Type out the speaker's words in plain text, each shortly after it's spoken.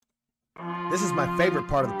This is my favorite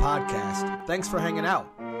part of the podcast. Thanks for hanging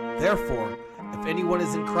out. Therefore, if anyone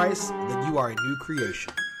is in Christ, then you are a new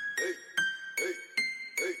creation.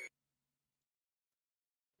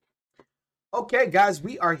 Okay, guys,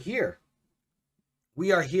 we are here.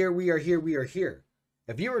 We are here.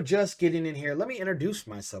 If you are just getting in here, let me introduce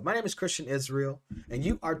myself. My name is Christian Israel, and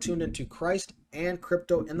you are tuned into Christ and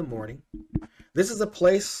Crypto in the Morning. This is a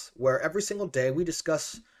place where every single day we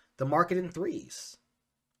discuss the market in threes.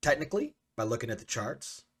 Technically, by looking at the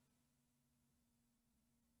charts.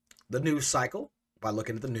 The news cycle, by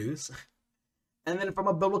looking at the news. And then from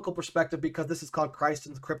a biblical perspective, because this is called Christ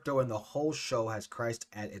and Crypto, and the whole show has Christ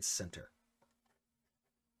at its center.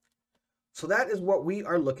 So that is what we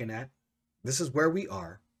are looking at. This is where we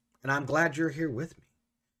are, and I'm glad you're here with me.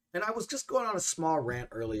 And I was just going on a small rant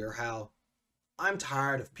earlier how I'm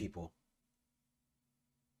tired of people.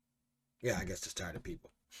 Yeah, I guess just tired of people.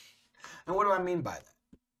 And what do I mean by that?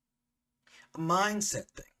 A mindset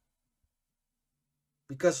thing.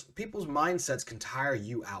 Because people's mindsets can tire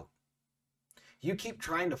you out. You keep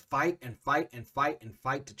trying to fight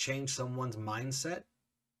to change someone's mindset,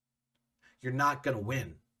 you're not going to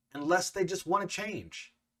win unless they just want to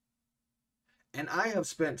change. And I have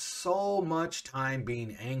spent so much time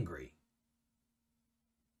being angry.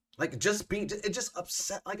 Like it just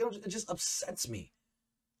upsets me.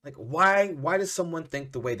 Like why does someone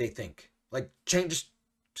think the way they think? Like change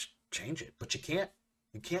it, but you can't.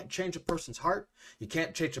 You can't change a person's heart. You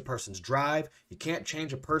can't change a person's drive. You can't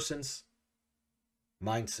change a person's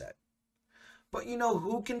mindset. But you know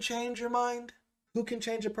who can change your mind? Who can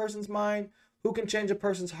change a person's mind? Who can change a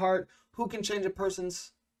person's heart? Who can change a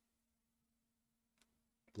person's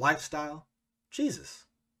lifestyle? Jesus.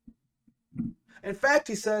 In fact,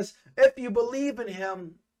 he says, if you believe in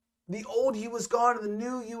him, the old you is gone and the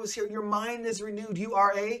new you is here. Your mind is renewed. You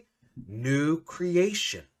are a new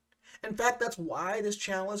creation. In fact, that's why this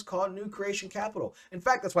channel is called New Creation Capital. In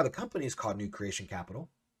fact, that's why the company is called New Creation Capital.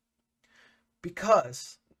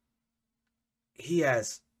 Because he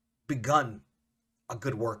has begun a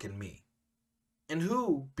good work in me. And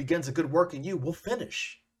who begins a good work in you will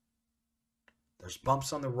finish. There's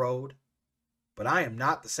bumps on the road, but I am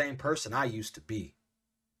not the same person I used to be.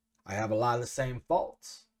 I have a lot of the same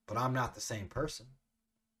faults, but I'm not the same person.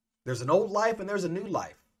 There's an old life and there's a new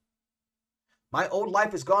life. My old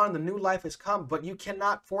life is gone and the new life has come, but you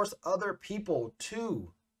cannot force other people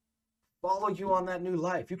to follow you on that new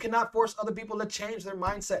life. You cannot force other people to change their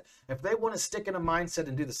mindset. If they want to stick in a mindset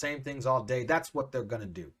and do the same things all day, that's what they're going to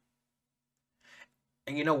do.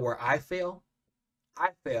 And you know where I fail?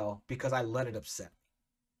 I fail because I let it upset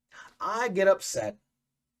me. I get upset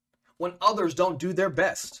when others don't do their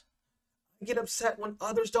best. I get upset when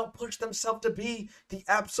others don't push themselves to be the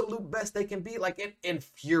absolute best they can be. Like it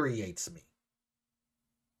infuriates me.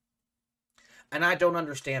 And I don't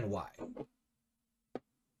understand why.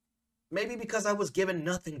 Maybe because I was given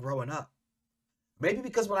nothing growing up. Maybe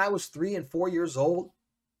because when I was 3 and 4 years old,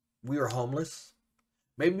 we were homeless.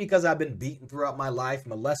 Maybe because I've been beaten throughout my life,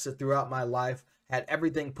 molested throughout my life, had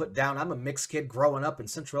everything put down. I'm a mixed kid growing up in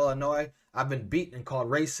Central Illinois. I've been beaten and called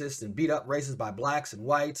racist and beat up racist by blacks and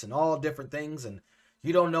whites and all different things. And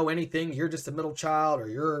you don't know anything. You're just a middle child or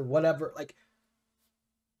you're whatever. Like,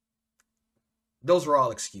 those were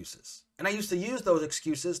all excuses. And I used to use those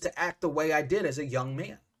excuses to act the way I did as a young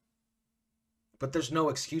man. But there's no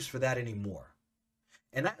excuse for that anymore.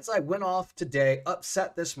 And as I went off today,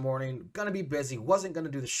 upset this morning, gonna be busy, wasn't gonna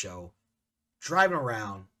do the show, driving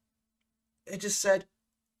around, it just said,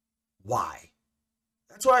 why?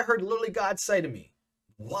 That's what I heard literally God say to me.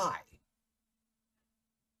 Why?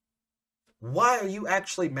 Why are you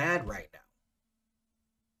actually mad right now?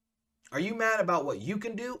 Are you mad about what you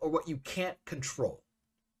can do or what you can't control?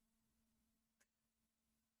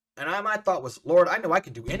 And my thought was, Lord, I know I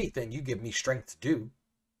can do anything you give me strength to do.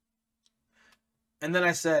 And then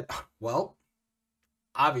I said, well,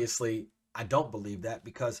 obviously, I don't believe that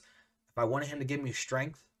because if I wanted him to give me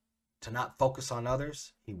strength to not focus on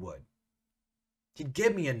others, he would. He'd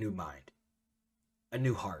give me a new mind, a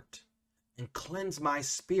new heart, and cleanse my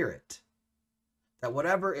spirit. That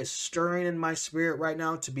whatever is stirring in my spirit right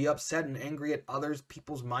now to be upset and angry at others,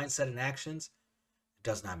 people's mindset and actions, it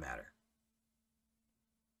does not matter.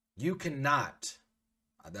 You cannot,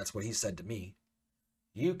 that's what he said to me,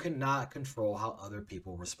 you cannot control how other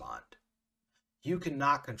people respond. You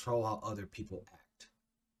cannot control how other people act.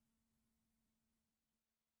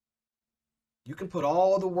 You can put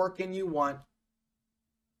all the work in you want,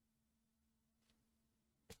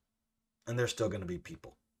 and there's still going to be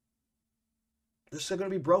people. They're still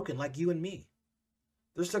going to be broken like you and me.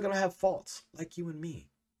 They're still going to have faults like you and me.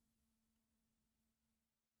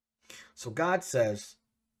 So God says,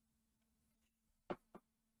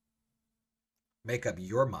 make up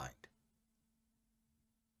your mind.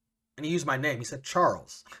 And he used my name. He said,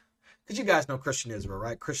 Charles. Because you guys know Christian Israel,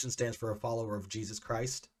 right? Christian stands for a follower of Jesus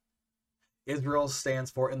Christ. Israel stands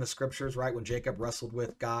for, in the scriptures, right? When Jacob wrestled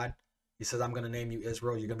with God, he says, I'm going to name you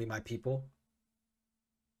Israel. You're going to be my people.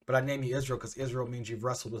 But I name you Israel because Israel means you've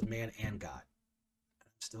wrestled with man and God. And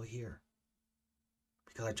I'm still here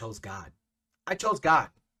because I chose God. I chose God.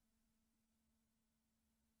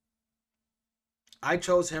 I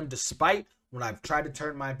chose him despite when I've tried to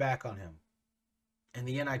turn my back on him. In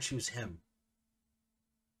the end, I choose him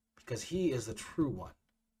because he is the true one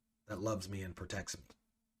that loves me and protects me.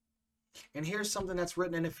 And here's something that's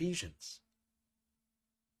written in Ephesians.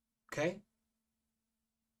 Okay?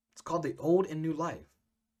 It's called the Old and New Life.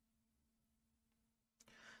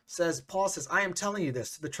 Paul says, I am telling you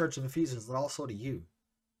this to the church of Ephesians and also to you.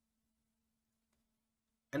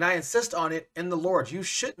 And I insist on it in the Lord. You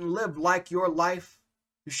shouldn't live like your life.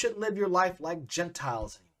 You shouldn't live your life like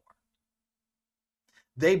Gentiles anymore.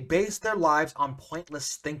 They base their lives on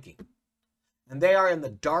pointless thinking. And they are in the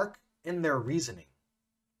dark in their reasoning.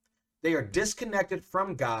 They are disconnected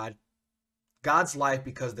from God's life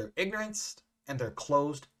because of their ignorance and their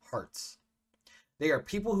closed hearts. They are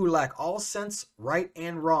people who lack all sense, right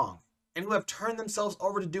and wrong, and who have turned themselves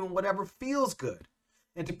over to doing whatever feels good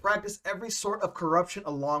and to practice every sort of corruption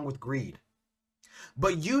along with greed.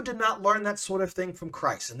 But you did not learn that sort of thing from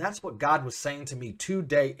Christ. And that's what God was saying to me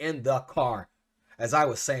today in the car as I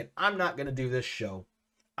was saying, I'm not going to do this show.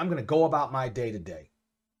 I'm going to go about my day to day.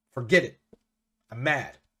 Forget it. I'm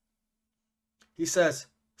mad. He says,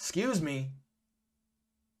 excuse me.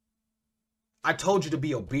 I told you to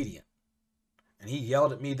be obedient. And he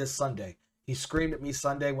yelled at me this Sunday. He screamed at me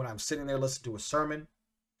Sunday when I'm sitting there listening to a sermon.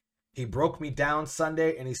 He broke me down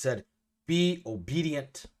Sunday and he said, be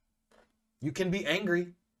obedient. You can be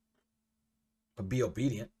angry, but be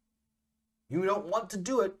obedient. You don't want to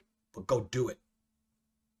do it, but go do it.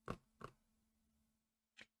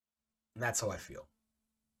 And that's how I feel.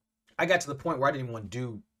 I got to the point where I didn't even want to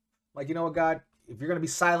do, like, you know what, God, if you're going to be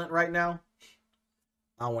silent right now,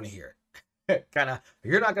 I don't want to hear it. Kind of,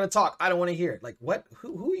 you're not going to talk. I don't want to hear it. Like, what?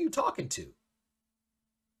 Who are you talking to?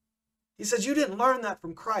 He says, you didn't learn that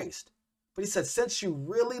from Christ. But he said, since you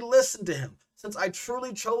really listened to him, since I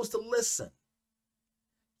truly chose to listen,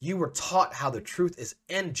 you were taught how the truth is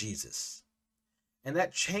in Jesus. And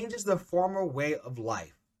that changes the former way of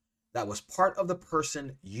life that was part of the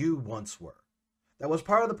person you once were. That was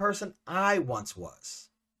part of the person I once was.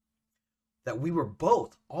 That we were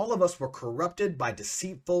both, all of us were corrupted by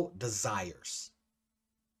deceitful desires.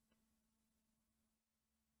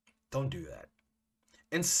 Don't do that.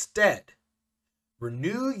 Instead,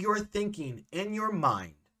 renew your thinking in your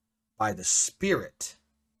mind by the Spirit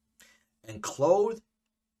and clothe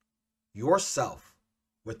yourself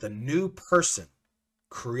with a new person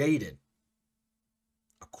created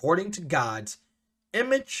according to God's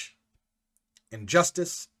image and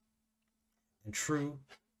justice and true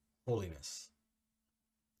holiness.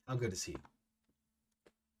 How good is he?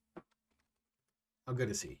 How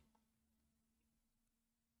good is he?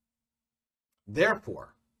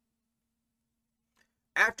 Therefore,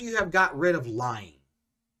 after you have got rid of lying,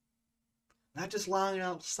 not just lying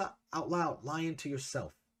out loud, lying to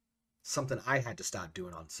yourself, something I had to stop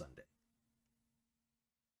doing on Sunday.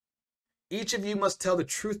 Each of you must tell the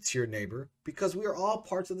truth to your neighbor because we are all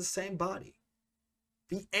parts of the same body.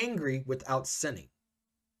 Be angry without sinning.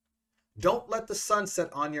 Don't let the sun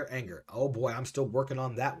set on your anger. Oh boy, I'm still working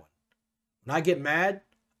on that one. When I get mad,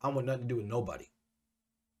 I want nothing to do with nobody.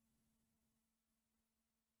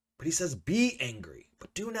 But he says, be angry,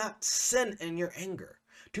 but do not sin in your anger.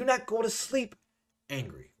 Do not go to sleep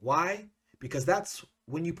angry. Why? Because that's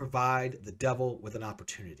when you provide the devil with an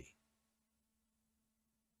opportunity.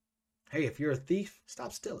 Hey, if you're a thief,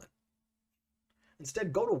 stop stealing.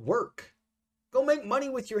 Instead, go to work. Go make money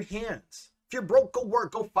with your hands. If you're broke, go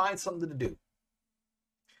work. Go find something to do.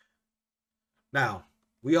 Now,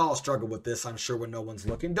 we all struggle with this, I'm sure, when no one's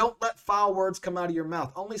looking. Don't let foul words come out of your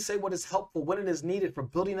mouth. Only say what is helpful when it is needed for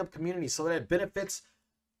building up community so that it benefits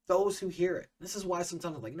those who hear it. This is why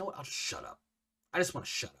sometimes I'm like, you know what? I'll just shut up. I just want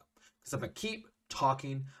to shut up. Because if I keep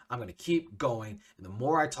talking, I'm going to keep going. And the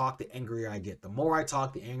more I talk, the angrier I get. The more I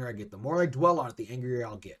talk, the angrier I get. The more I dwell on it, the angrier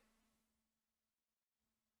I'll get.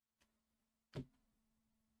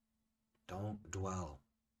 Don't dwell.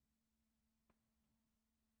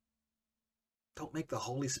 Don't make the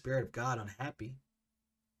Holy Spirit of God unhappy.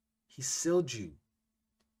 He sealed you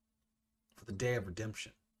for the day of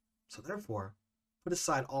redemption. So therefore, put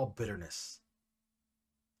aside all bitterness,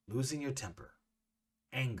 losing your temper,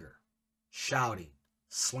 anger, shouting,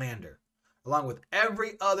 slander, along with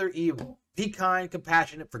every other evil. Be kind,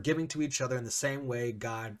 compassionate, forgiving to each other in the same way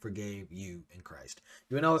God forgave you in Christ.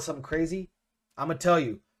 You know something crazy? I'm going to tell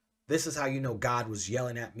you, this is how you know God was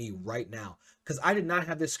yelling at me right now. Because I did not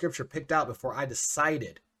have this scripture picked out before I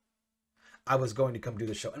decided I was going to come do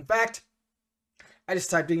the show. In fact, I just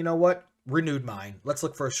typed in, you know what? Renewed mind. Let's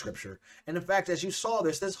look for a scripture. And in fact, as you saw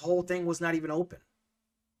this whole thing was not even open.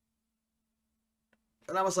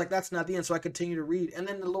 And I was like, that's not the end. So I continued to read. And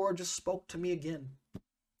then the Lord just spoke to me again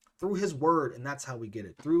through his word. And that's how we get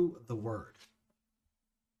it, through the word.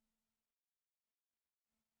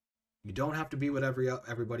 You don't have to be what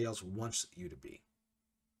everybody else wants you to be.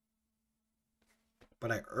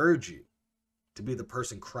 But I urge you to be the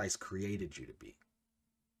person Christ created you to be.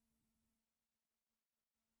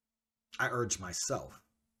 I urge myself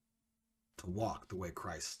to walk the way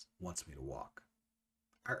Christ wants me to walk.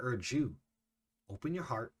 I urge you, open your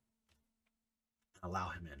heart and allow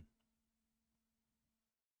him in.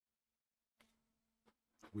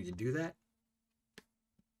 Will you do that?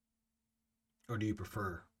 Or do you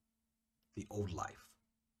prefer the old life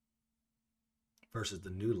versus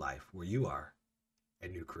the new life where you are a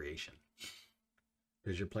new creation?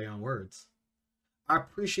 There's your play on words. I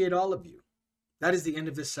appreciate all of you. That is the end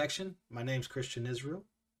of this section. My name's Christian Israel.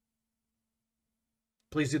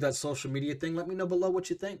 Please do that social media thing. Let me know below what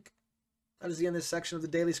you think. That is the end of this section of the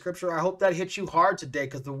Daily Scripture. I hope that hits you hard today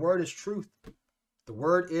because the word is truth. The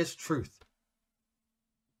word is truth.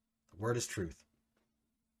 The word is truth.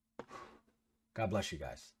 God bless you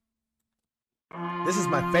guys. This is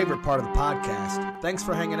my favorite part of the podcast. Thanks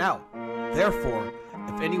for hanging out. Therefore,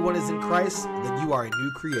 if anyone is in Christ, then you are a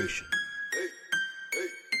new creation.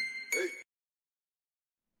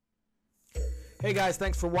 Hey guys,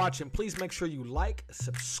 thanks for watching. Please make sure you like,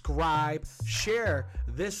 subscribe, share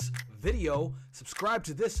this video, subscribe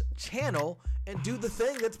to this channel, and do the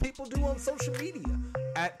thing that people do on social media.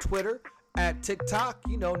 At Twitter, at TikTok,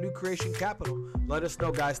 New Creation Capital. Let us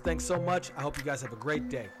know, guys. Thanks so much. I hope you guys have a great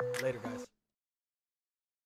day. Later, guys.